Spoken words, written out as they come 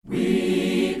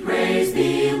Praise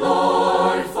thee,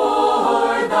 Lord,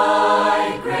 for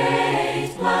thy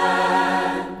great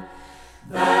plan,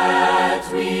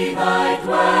 that we thy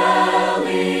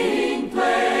dwelling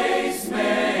place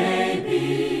may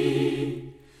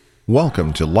be.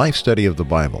 Welcome to Life Study of the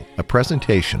Bible, a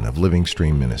presentation of Living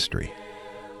Stream Ministry.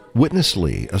 Witness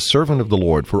Lee, a servant of the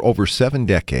Lord for over 7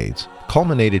 decades,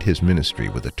 culminated his ministry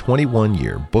with a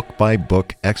 21-year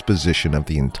book-by-book exposition of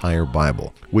the entire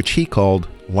Bible, which he called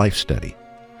Life Study.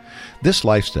 This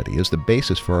Life Study is the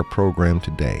basis for our program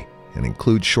today and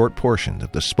includes short portions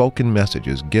of the spoken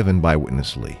messages given by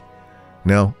Witness Lee.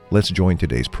 Now, let's join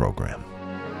today's program.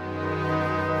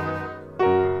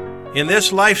 In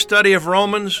this life study of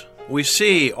Romans, we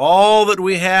see all that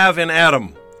we have in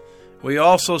Adam. We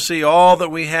also see all that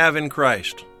we have in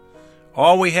Christ.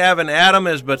 All we have in Adam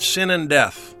is but sin and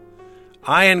death.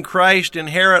 I in Christ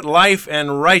inherit life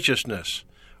and righteousness.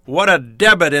 What a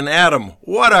debit in Adam.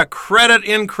 What a credit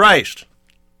in Christ.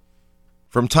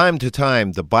 From time to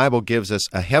time, the Bible gives us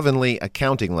a heavenly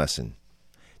accounting lesson.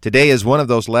 Today is one of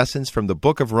those lessons from the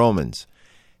book of Romans.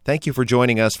 Thank you for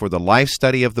joining us for the Life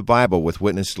Study of the Bible with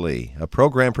Witness Lee, a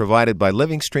program provided by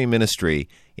Living Stream Ministry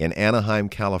in Anaheim,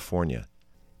 California.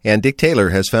 And Dick Taylor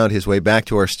has found his way back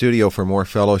to our studio for more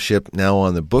fellowship now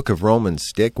on the book of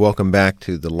Romans. Dick, welcome back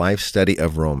to the Life Study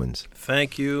of Romans.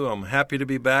 Thank you. I'm happy to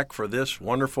be back for this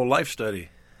wonderful life study.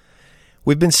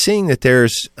 We've been seeing that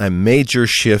there's a major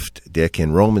shift, Dick,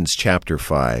 in Romans chapter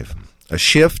 5. A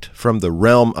shift from the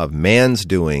realm of man's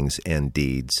doings and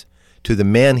deeds to the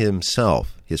man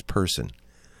himself, his person.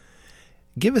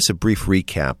 Give us a brief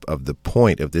recap of the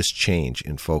point of this change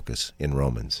in focus in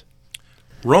Romans.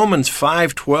 Romans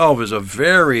 5:12 is a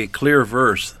very clear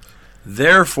verse.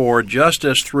 Therefore, just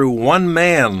as through one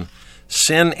man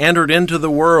sin entered into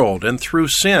the world, and through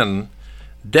sin,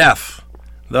 death.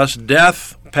 Thus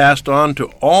death passed on to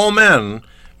all men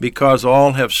because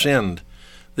all have sinned.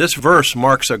 This verse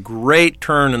marks a great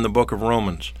turn in the book of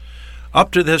Romans.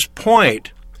 Up to this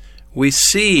point, we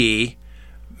see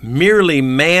merely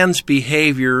man's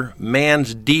behavior,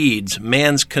 man's deeds,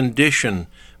 man's condition,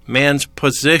 man's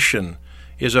position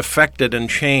is affected and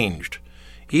changed.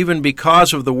 Even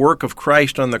because of the work of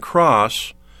Christ on the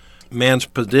cross, man's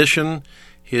position,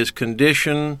 his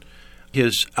condition,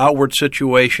 his outward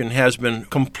situation has been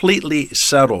completely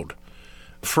settled.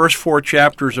 The first 4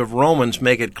 chapters of Romans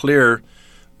make it clear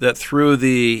that through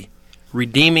the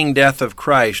redeeming death of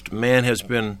Christ, man has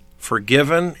been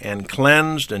forgiven and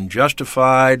cleansed and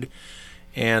justified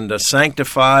and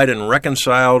sanctified and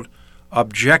reconciled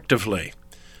objectively.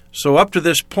 So up to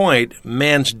this point,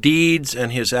 man's deeds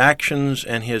and his actions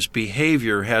and his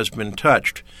behavior has been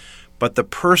touched. But the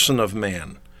person of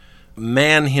man,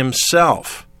 man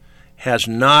himself, has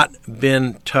not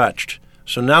been touched.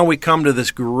 So now we come to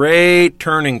this great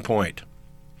turning point.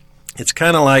 It's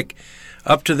kind of like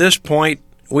up to this point,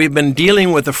 we've been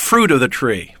dealing with the fruit of the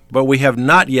tree, but we have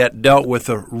not yet dealt with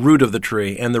the root of the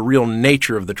tree and the real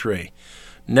nature of the tree.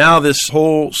 Now this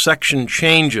whole section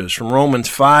changes from Romans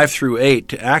 5 through 8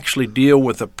 to actually deal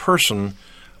with the person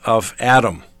of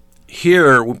Adam.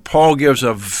 Here, Paul gives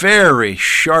a very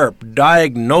sharp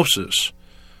diagnosis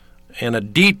and a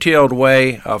detailed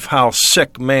way of how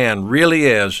sick man really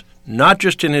is, not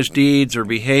just in his deeds or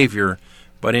behavior,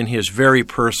 but in his very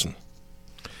person.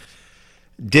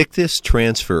 Dick, this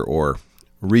transfer or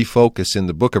refocus in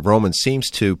the book of Romans seems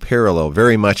to parallel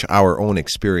very much our own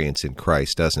experience in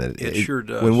Christ, doesn't it? It sure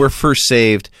does. When we're first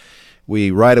saved,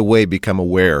 we right away become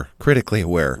aware, critically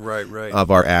aware, right, of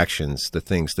our actions, the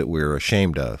things that we're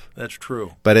ashamed of. That's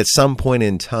true. But at some point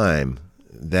in time,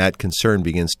 that concern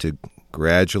begins to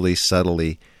gradually,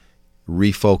 subtly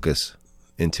refocus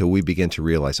until we begin to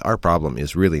realize our problem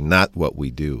is really not what we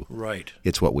do. Right.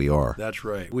 It's what we are. That's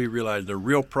right. We realize the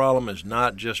real problem is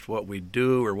not just what we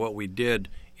do or what we did,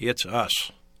 it's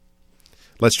us.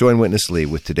 Let's join Witness Lee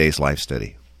with today's life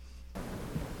study.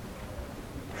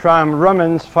 From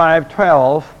Romans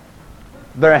 5:12,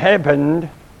 there happened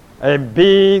a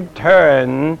big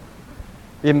turn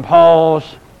in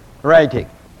Paul's writing.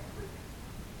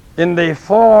 In the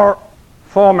 4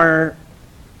 former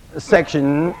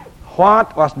sections,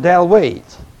 what was dealt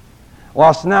with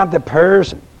was not the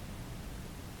person,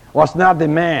 was not the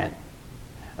man,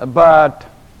 but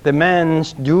the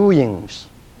man's doings,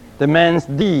 the man's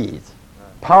deeds.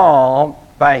 Paul,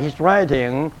 by his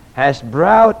writing, has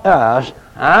brought us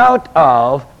out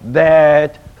of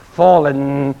that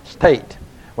fallen state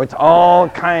with all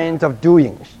kinds of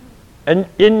doings and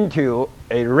into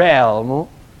a realm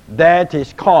that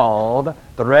is called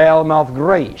the realm of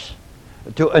grace,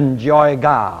 to enjoy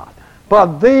God.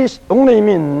 But this only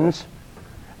means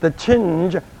the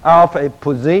change of a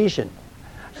position.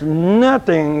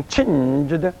 nothing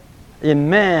changed in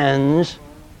man's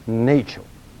nature.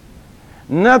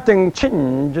 Nothing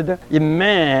changed in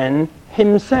man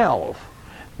himself.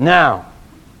 Now,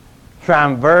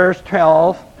 from verse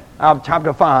 12 of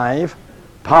chapter 5,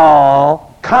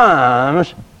 Paul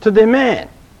comes to the man.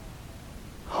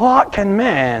 What can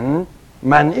man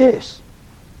is?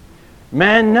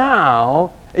 Man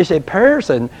now is a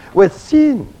person with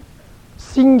sin,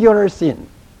 singular sin,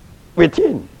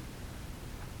 within.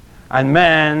 And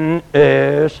man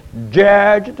is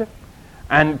judged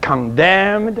and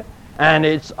condemned, and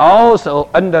it's also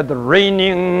under the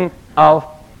reigning of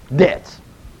death.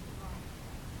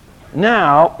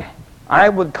 Now, I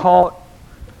would call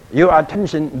your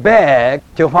attention back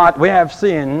to what we have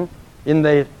seen in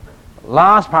the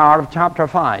last part of chapter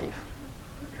 5.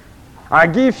 I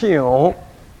give you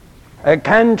a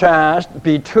contrast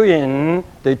between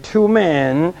the two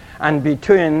men and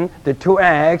between the two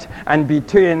acts and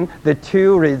between the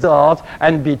two results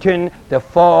and between the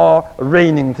four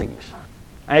reigning things.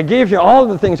 I gave you all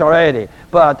the things already,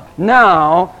 but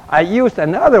now I used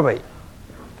another way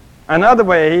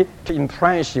to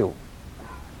impress you.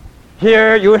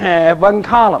 Here you have one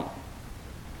column.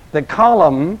 The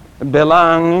column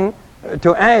belongs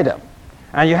to Adam.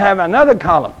 And you have another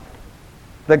column.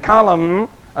 The column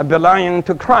belonging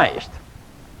to Christ.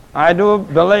 I do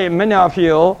believe many of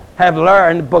you have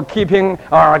learned bookkeeping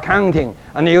or accounting,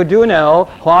 and you do know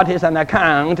what is an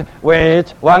account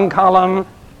with one column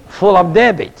full of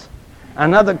debits,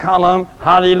 another column,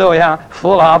 hallelujah,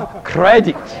 full of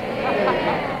credit.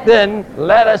 Then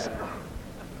let us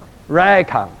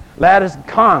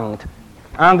count.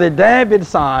 On the debit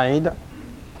side,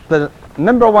 the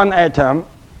number one item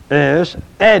is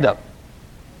Adam.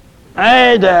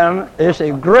 Adam is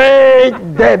a great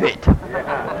debit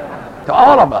to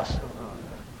all of us.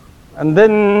 And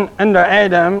then under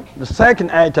Adam, the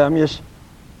second item is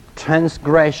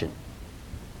transgression.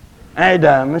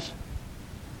 Adam's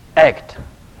act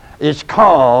is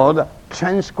called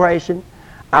transgression,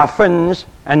 offense,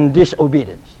 and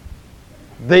disobedience.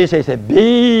 This is a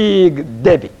big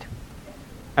debit.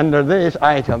 Under this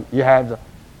item, you have the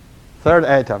third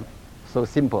item, so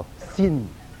simple, sin.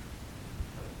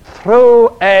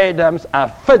 Through Adam's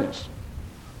offense,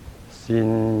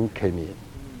 sin came in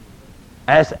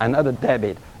as another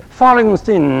debit. Following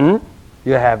sin,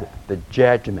 you have the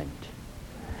judgment.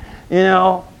 You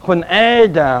know, when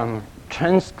Adam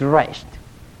transgressed,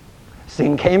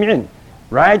 sin came in.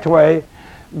 Right away,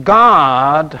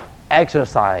 God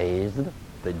exercised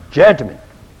the judgment.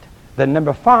 The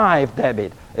number 5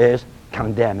 debit is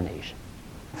condemnation.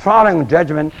 Following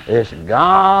judgment is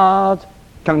God's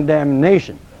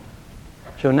condemnation.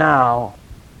 So now,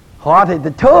 what is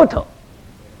the total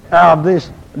of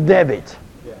this debit?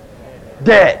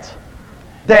 Debt.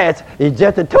 Debt is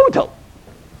just the total.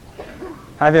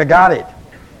 Have you got it?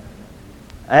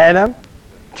 Adam,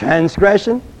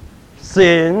 transgression,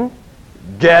 sin,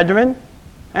 judgment,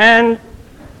 and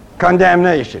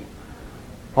condemnation.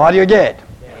 What do you get?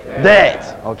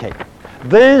 Debt. Okay.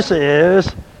 This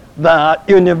is the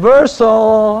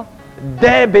universal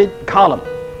debit column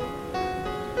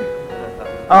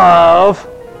of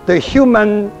the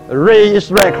human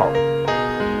race record.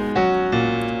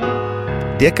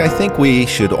 Dick, I think we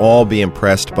should all be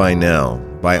impressed by now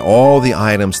by all the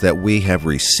items that we have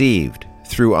received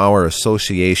through our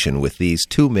association with these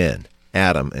two men,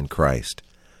 Adam and Christ.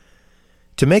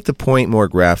 To make the point more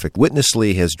graphic, Witness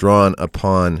Lee has drawn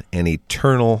upon an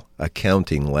eternal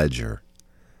accounting ledger.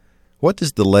 What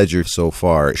does the ledger so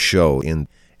far show in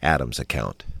Adam's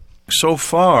account? So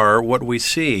far, what we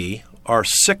see are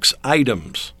 6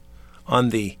 items on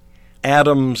the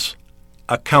Adam's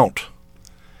account.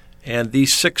 And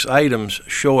these 6 items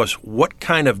show us what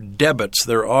kind of debits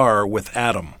there are with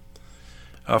Adam.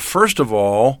 First of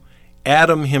all,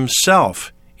 Adam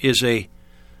himself is a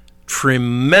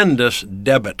tremendous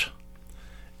debit.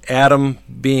 Adam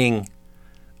being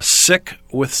sick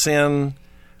with sin,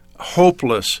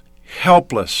 hopeless,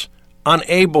 helpless,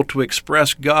 unable to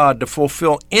express God, to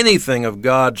fulfill anything of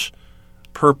God's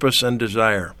purpose and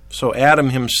desire. So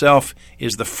Adam himself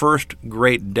is the first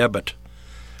great debit.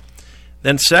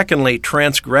 Then secondly,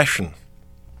 transgression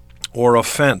or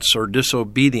offense or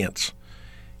disobedience.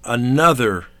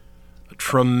 Another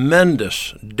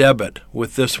tremendous debit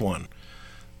with this one.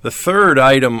 The third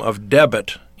item of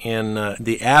debit in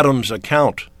the Adam's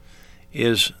account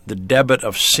is the debit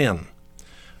of sin.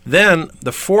 Then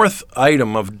the fourth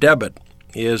item of debit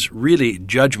is really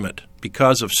judgment.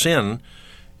 Because of sin,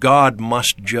 God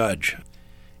must judge.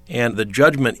 And the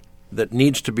judgment that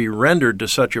needs to be rendered to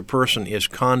such a person is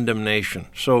condemnation.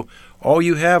 So all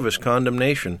you have is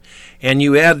condemnation. And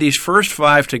you add these first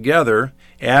 5 together,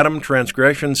 Adam,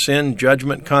 transgression, sin,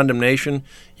 judgment, condemnation,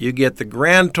 you get the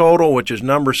grand total, which is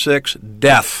number 6,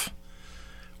 death.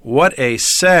 What a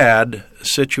sad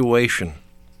situation.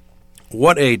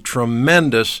 What a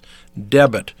tremendous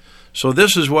debit. So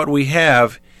this is what we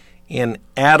have in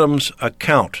Adam's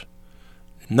account.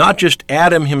 Not just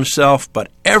Adam himself, but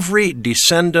every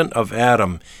descendant of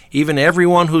Adam, even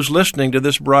everyone who's listening to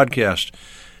this broadcast.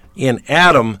 In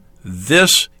Adam,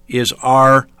 this is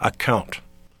our account.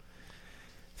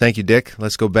 Thank you, Dick.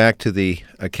 Let's go back to the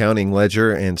accounting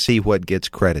ledger and see what gets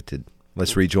credited.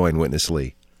 Let's rejoin Witness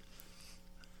Lee.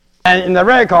 And in the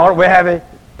record, we have a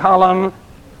column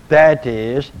that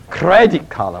is credit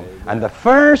column. And the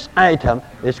first item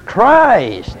is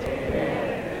Christ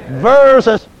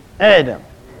versus Adam.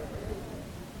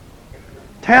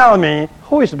 Tell me,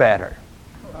 who is better?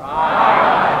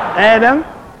 Adam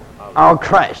or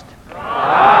Christ?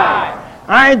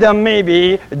 Adam may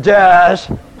be just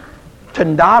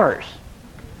 $10.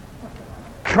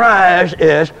 Christ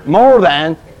is more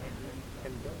than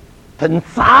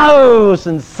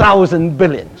 10,000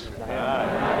 billions.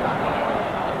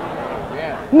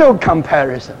 No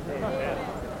comparison.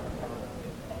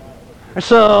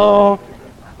 So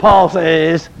Paul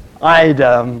says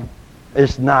Adam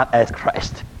is not as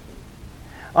Christ.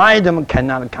 Adam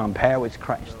cannot compare with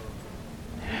Christ.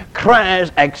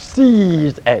 Christ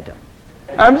exceeds Adam.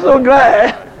 I'm so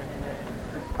glad.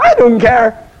 I don't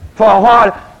care for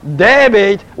what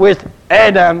David with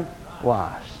Adam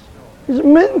was. It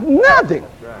meant nothing.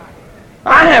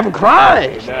 I have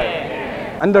Christ.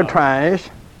 Under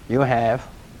Christ, you have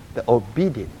the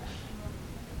obedience.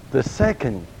 The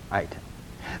second item.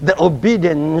 The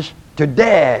obedience to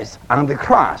death on the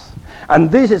cross.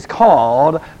 And this is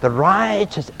called the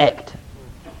righteous act.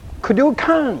 Could you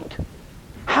count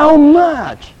how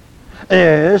much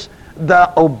is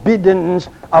the obedience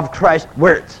of Christ's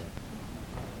words?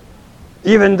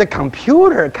 Even the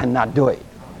computer cannot do it.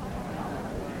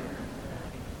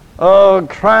 Oh,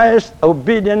 Christ's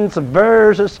obedience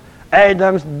versus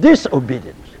Adam's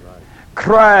disobedience.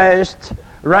 Christ's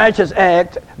righteous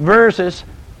act versus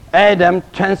Adam's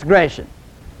transgression.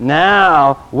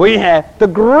 Now we have the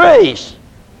grace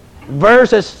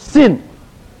versus sin.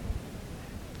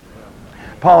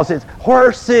 Paul says,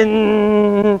 where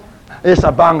sin is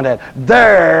abundant,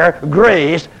 there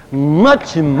grace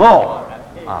much more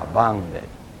abounded.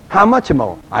 How much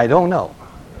more? I don't know.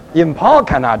 Even Paul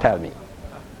cannot tell me.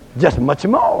 Just much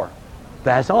more.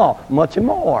 That's all. Much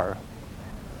more.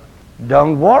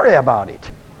 Don't worry about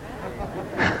it.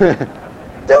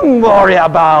 Don't worry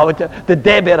about the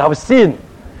debit of sin,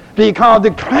 because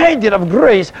the credit of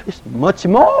grace is much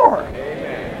more.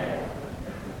 Amen.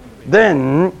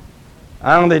 Then,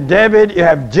 on the debit, you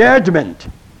have judgment.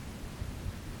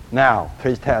 Now,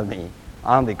 please tell me,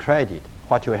 on the credit,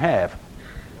 what you have,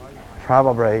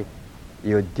 probably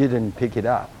you didn't pick it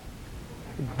up.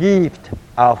 Gift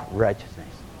of righteousness.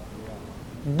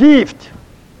 Gift.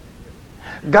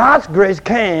 God's grace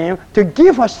came to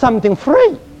give us something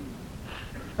free.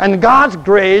 And God's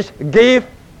grace gave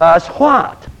us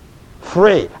what?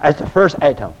 Free, as the first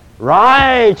item.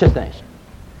 Righteousness.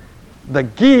 The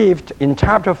gift in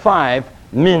chapter 5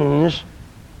 means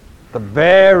the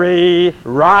very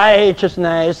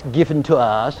righteousness given to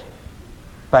us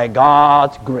by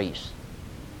God's grace.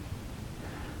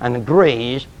 And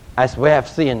grace, as we have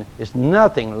seen, is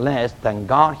nothing less than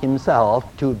God Himself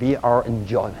to be our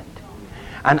enjoyment.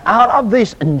 And out of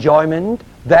this enjoyment,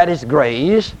 that is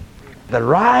grace, the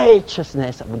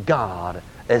righteousness of God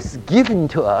is given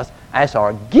to us as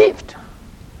our gift.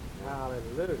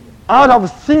 Hallelujah. Out of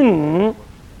sin,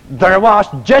 there was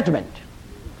judgment.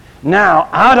 Now,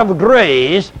 out of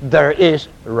grace, there is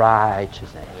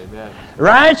righteousness. Amen.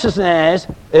 Righteousness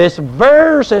is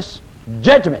versus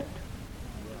judgment.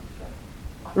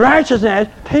 Righteousness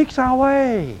takes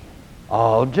away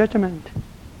all judgment.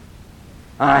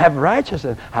 I have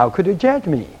righteousness. How could you judge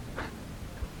me?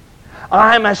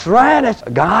 I'm as right as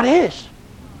God is.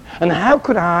 And how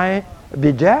could I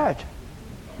be judged?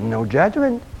 No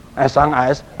judgment, as long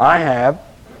as I have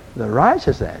the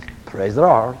righteousness. Praise the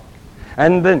Lord.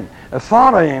 And then,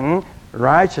 following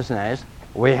righteousness,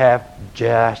 we have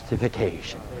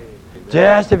justification.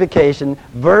 Justification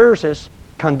versus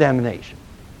condemnation.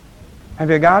 Have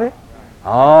you got it?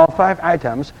 All 5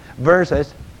 items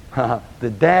versus the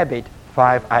debit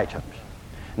 5 items.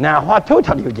 Now, what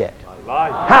total you get?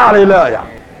 Life.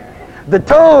 Hallelujah. The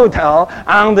total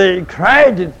on the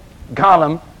credit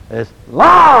column is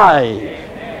life.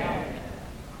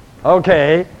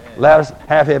 Okay, let's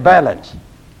have a balance.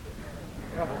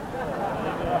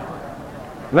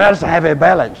 Let's have a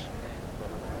balance.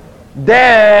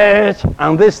 Debt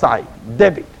on this side,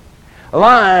 debit.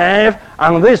 Life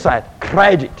on this side,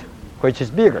 credit. Which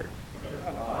is bigger?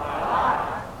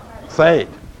 Say it.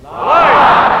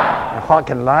 And what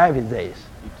kind of life is this?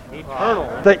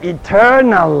 Eternal. The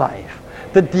eternal life,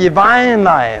 the divine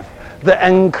life, the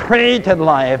uncreated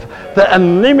life, the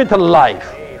unlimited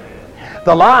life,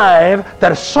 the life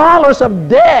that sorrows of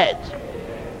death,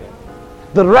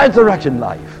 the resurrection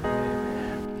life.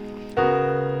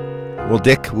 Well,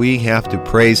 Dick, we have to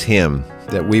praise Him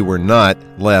that we were not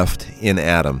left in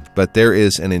Adam, but there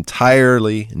is an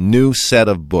entirely new set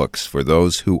of books for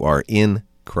those who are in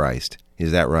Christ.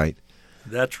 Is that right?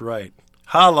 That's right.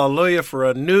 Hallelujah for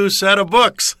a new set of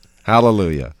books.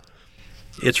 Hallelujah.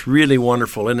 It's really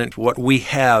wonderful, isn't it, what we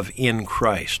have in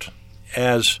Christ.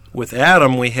 As with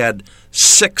Adam, we had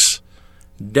 6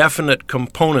 definite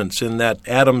components in that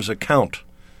Adam's account,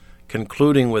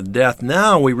 concluding with death.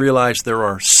 Now we realize there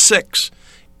are 6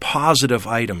 positive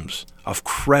items of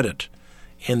credit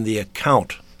in the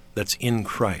account that's in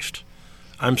Christ.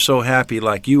 I'm so happy,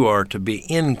 like you are, to be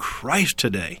in Christ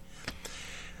today.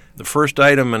 The first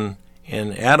item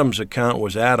in Adam's account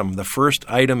was Adam. The first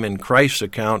item in Christ's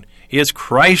account is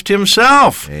Christ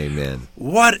Himself. Amen.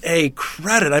 What a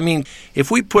credit. I mean,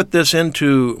 if we put this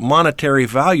into monetary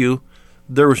value,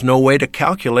 there was no way to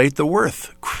calculate the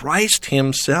worth. Christ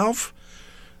Himself,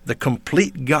 the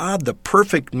complete God, the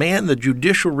perfect man, the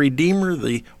judicial Redeemer,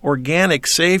 the organic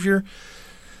Savior,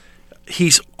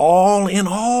 He's all in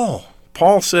all.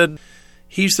 Paul said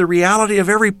He's the reality of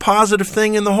every positive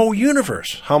thing in the whole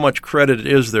universe. How much credit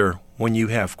is there when you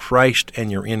have Christ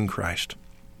and you're in Christ?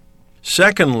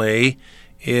 Secondly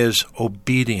is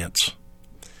obedience.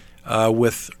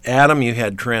 With Adam you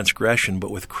had transgression,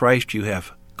 but with Christ you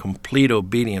have complete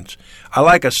obedience. I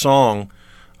like a song,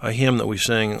 a hymn that we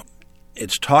sing.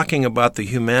 It's talking about the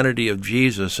humanity of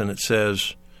Jesus, and it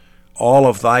says, all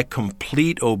of thy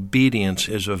complete obedience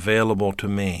is available to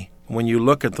me. When you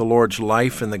look at the Lord's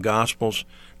life in the Gospels,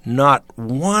 not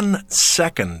 1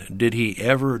 second did He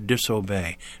ever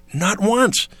disobey. Not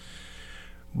once.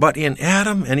 But in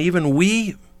Adam, and even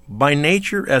we, by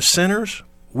nature as sinners,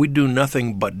 we do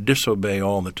nothing but disobey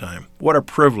all the time. What a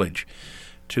privilege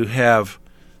to have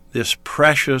this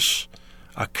precious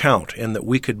account, and that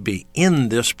we could be in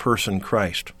this person,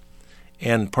 Christ,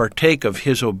 and partake of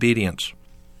His obedience.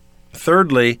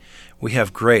 Thirdly, we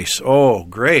have grace. Oh,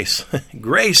 grace.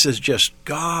 Grace is just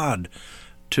God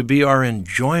to be our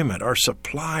enjoyment, our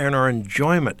supply and our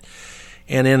enjoyment.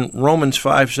 And in Romans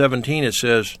 5:17 it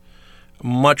says,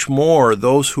 much more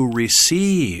those who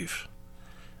receive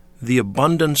the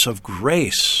abundance of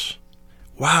grace.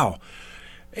 Wow.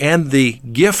 And the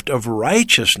gift of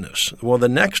righteousness. Well, the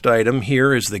next item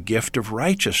here is the gift of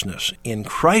righteousness in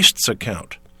Christ's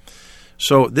account.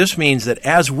 So this means that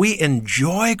as we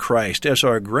enjoy Christ as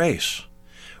our grace,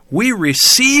 we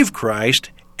receive Christ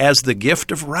as the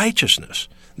gift of righteousness.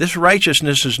 This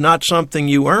righteousness is not something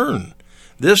you earn.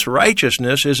 This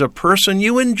righteousness is a person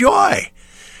you enjoy.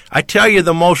 I tell you,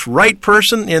 the most right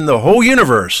person in the whole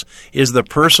universe is the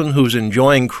person who's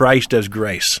enjoying Christ as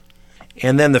grace.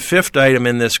 And then the fifth item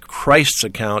in this Christ's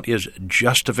account is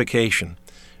justification.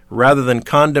 Rather than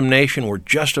condemnation, we're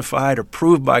justified,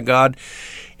 approved by God,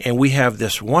 and we have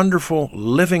this wonderful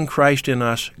living Christ in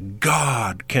us.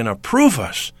 God can approve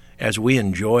us as we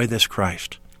enjoy this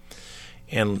Christ.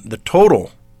 And the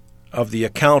total of the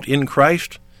account in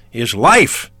Christ is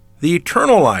life, the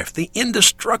eternal life, the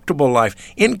indestructible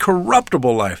life,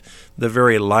 incorruptible life, the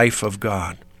very life of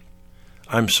God.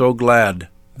 I'm so glad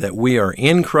that we are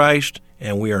in Christ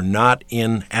and we are not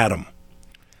in Adam.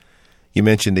 You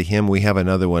mentioned a hymn. We have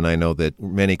another one I know that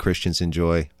many Christians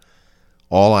enjoy.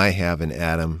 All I have in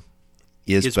Adam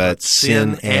is but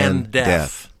sin and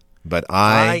death. But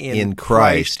I in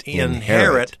Christ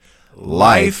inherit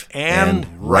life and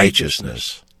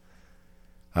righteousness.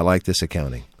 I like this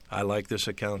accounting. I like this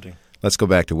accounting. Let's go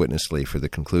back to Witness Lee for the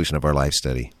conclusion of our life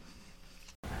study.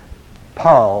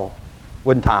 Paul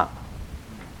went on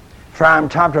from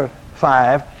chapter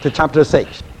 5 to chapter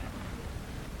 6.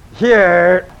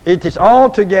 Here, it is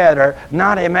altogether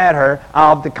not a matter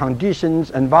of the conditions,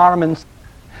 environments,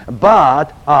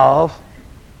 but of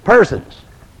persons.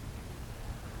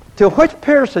 To which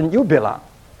person you belong.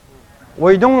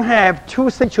 We don't have two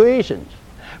situations.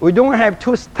 We don't have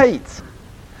two states,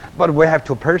 but we have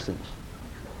two persons.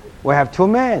 We have two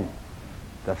men.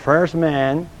 The first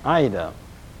man, Adam,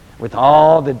 with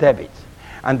all the debits,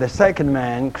 and the second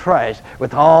man, Christ,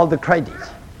 with all the credits.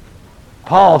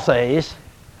 Paul says,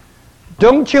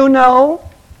 don't you know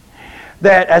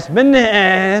that as many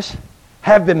as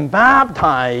have been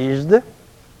baptized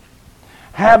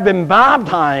have been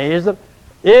baptized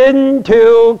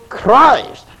into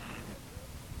Christ,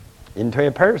 into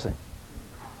a person.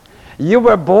 You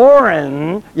were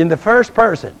born in the first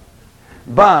person,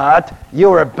 but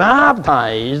you were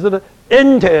baptized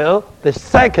into the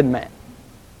second man.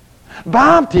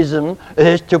 Baptism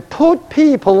is to put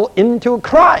people into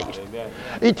Christ. Amen.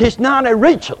 It is not a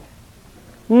ritual.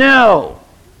 No,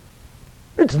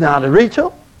 it's not a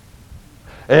ritual.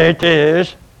 It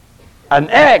is an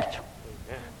act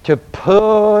to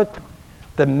put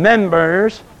the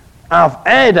members of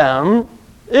Adam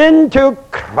into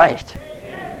Christ.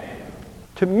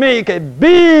 To make a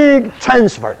big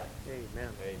transfer.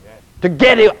 To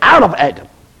get you out of Adam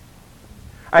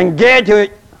and get you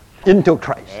into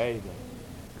Christ. Amen.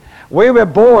 We were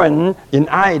born in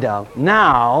Adam.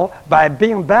 Now, by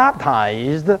being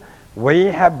baptized, we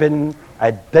have been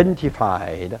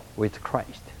identified with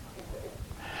Christ,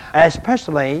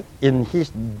 especially in his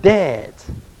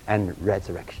death and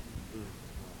resurrection.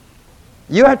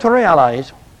 You have to realize,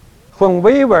 when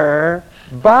we were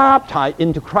baptized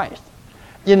into Christ,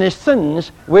 in a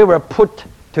sense, we were put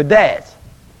to death.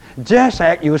 Just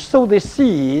like you sow the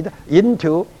seed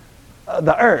into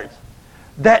the earth.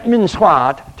 That means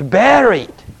what? To bury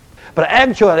it. But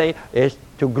actually, it's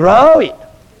to grow it.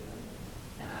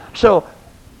 So,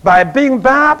 by being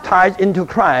baptized into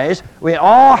Christ, we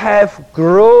all have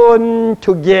grown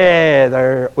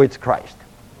together with Christ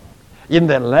in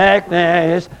the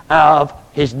likeness of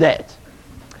his death.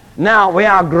 Now we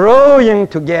are growing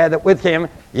together with him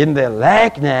in the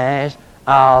likeness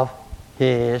of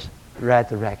his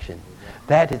resurrection.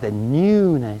 That is the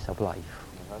newness of life.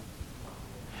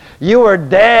 You were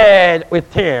dead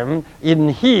with him in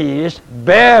his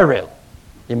burial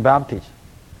in baptism.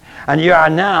 And you are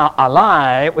now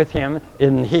alive with him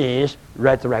in his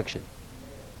resurrection.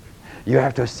 You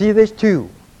have to see these 2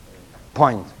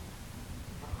 points.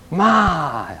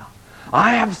 I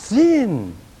have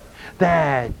seen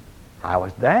that I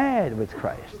was dead with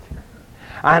Christ.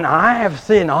 And I have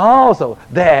seen also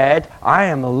that I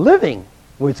am living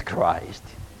with Christ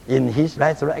in his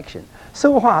resurrection.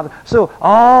 So what? So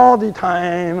all the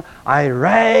time I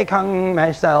reckon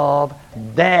myself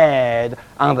dead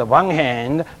on the one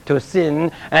hand to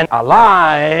sin and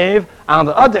alive on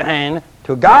the other hand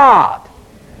to God.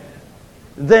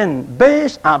 Then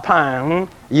based upon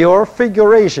your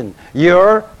figuration,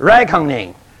 your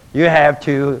reckoning, you have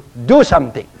to do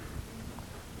something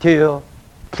to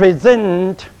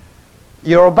present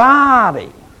your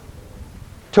body,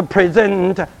 to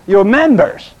present your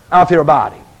members of your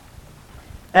body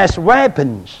as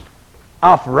weapons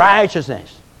of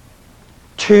righteousness,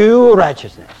 to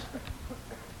righteousness.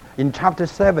 In chapter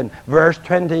 7, verse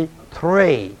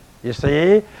 23, you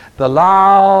see, the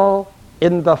law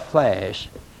in the flesh,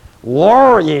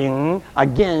 warring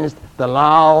against the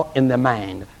law in the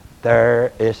mind.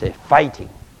 There is a fighting,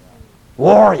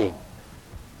 warring.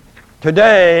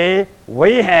 Today,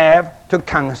 we have to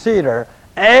consider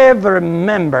every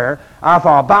member of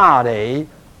our body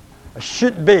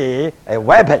should be a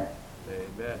weapon.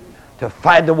 Amen. To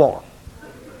fight the war,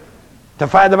 to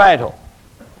fight the battle.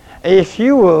 If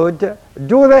you would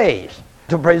do this,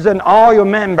 to present all your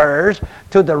members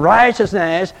to the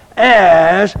righteousness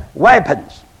as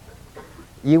weapons,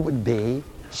 you would be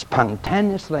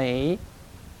spontaneously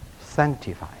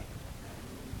sanctified.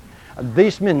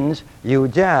 This means you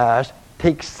just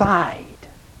take side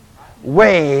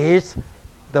with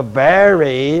the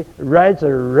very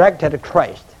resurrected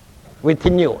Christ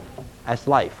within you as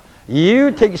life.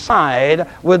 You take side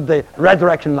with the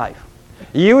resurrection life.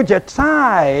 You just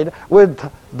side with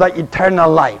the eternal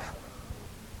life.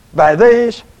 By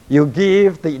this, you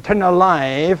give the eternal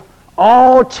life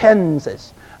all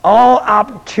chances, all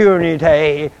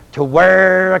opportunity to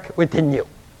work within you.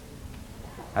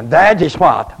 And that is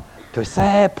what? To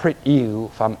separate you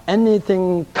from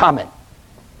anything common,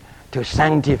 to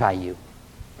sanctify you.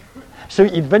 So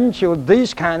eventually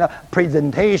this kind of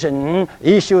presentation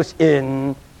issues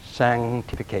in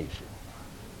sanctification.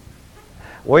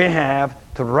 We have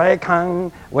to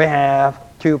reckon, we have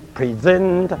to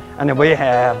present, and we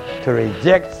have to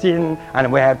reject sin,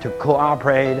 and we have to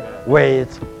cooperate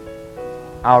with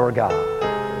our God.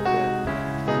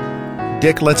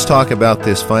 Dick, let's talk about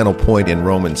this final point in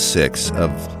Romans 6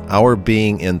 of our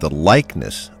being in the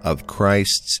likeness of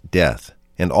Christ's death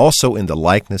and also in the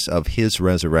likeness of his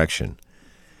resurrection.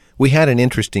 We had an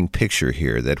interesting picture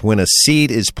here that when a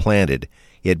seed is planted,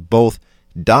 it both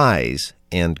dies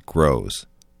and grows.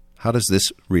 How does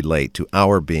this relate to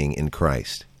our being in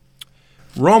Christ?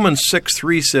 Romans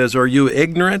 6:3 says, "Are you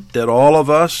ignorant that all of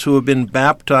us who have been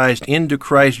baptized into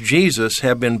Christ Jesus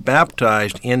have been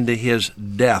baptized into his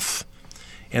death?"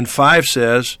 And 5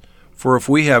 says, "For if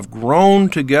we have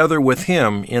groaned together with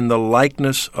him in the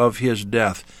likeness of his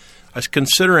death." I was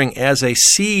considering, as a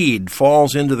seed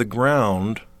falls into the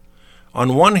ground,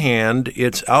 on one hand,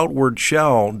 its outward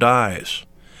shell dies,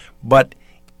 but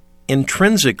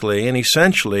intrinsically and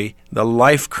essentially, the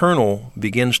life kernel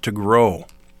begins to grow.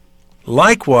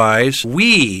 Likewise,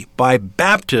 we, by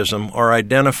baptism, are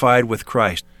identified with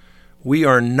Christ. We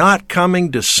are not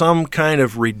coming to some kind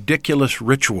of ridiculous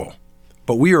ritual,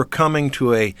 but we are coming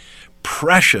to a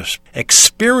precious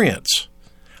experience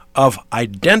of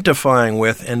identifying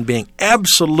with and being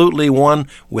absolutely one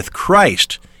with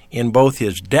Christ in both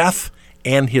his death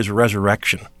and his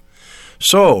resurrection.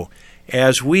 So,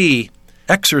 as we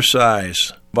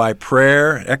exercise by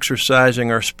prayer,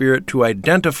 exercising our spirit to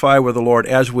identify with the Lord,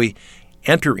 as we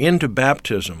enter into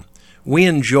baptism, we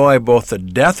enjoy both the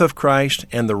death of Christ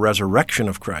and the resurrection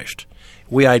of Christ.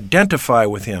 We identify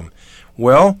with him.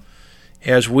 Well,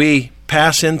 as we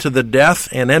pass into the death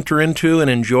and enter into and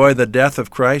enjoy the death of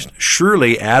Christ,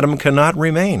 surely Adam cannot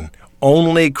remain.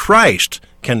 Only Christ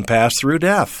can pass through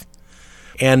death.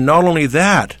 And not only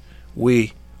that,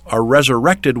 we are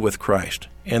resurrected with Christ.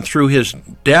 And through his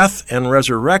death and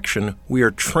resurrection, we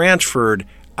are transferred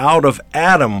out of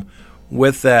Adam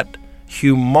with that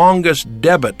humongous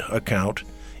debit account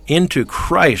into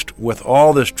Christ with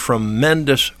all this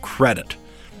tremendous credit.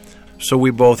 So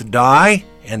we both die,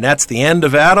 and that's the end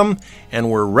of Adam, and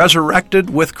we're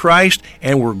resurrected with Christ,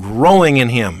 and we're growing in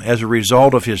him as a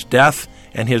result of his death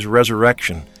and his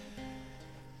resurrection.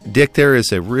 Dick, there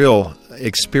is a real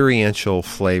experiential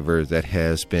flavor that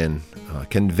has been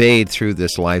conveyed through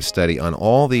this life study on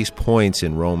all these points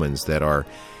in Romans that are,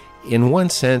 in one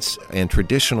sense and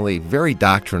traditionally, very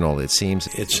doctrinal, it seems.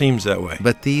 It seems that way.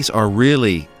 But these are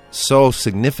really so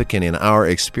significant in our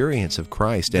experience of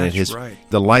Christ. And That's right.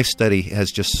 The life study has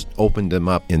just opened them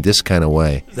up in this kind of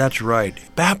way. That's right.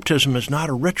 Baptism is not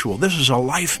a ritual. This is a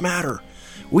life matter.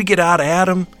 We get out of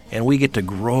Adam, and we get to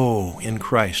grow in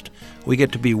Christ. We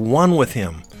get to be one with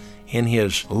him in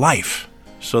his life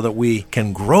so that we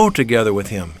can grow together with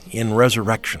him in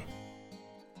resurrection.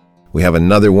 We have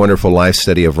another wonderful life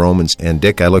study of Romans. And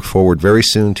Dick, I look forward very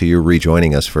soon to you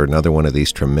rejoining us for another one of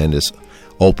these tremendous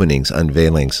openings,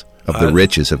 unveilings of the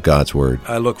riches of God's Word.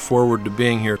 I look forward to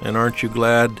being here. And aren't you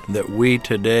glad that we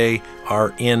today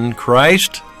are in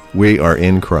Christ? We are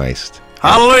in Christ.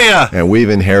 Hallelujah! And we've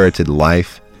inherited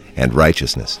life and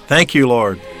righteousness. Thank you,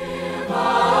 Lord.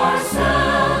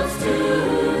 Ourselves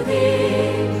to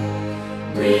thee,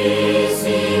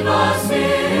 receive us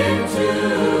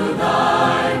into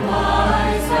thy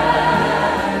wise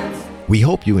hands. We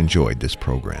hope you enjoyed this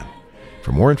program.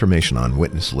 For more information on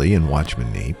Witness Lee and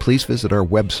Watchman Nee, please visit our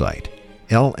website,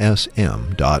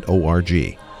 lsm.org.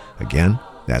 Again,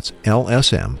 that's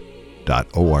lsm.org.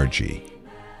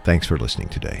 Thanks for listening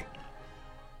today.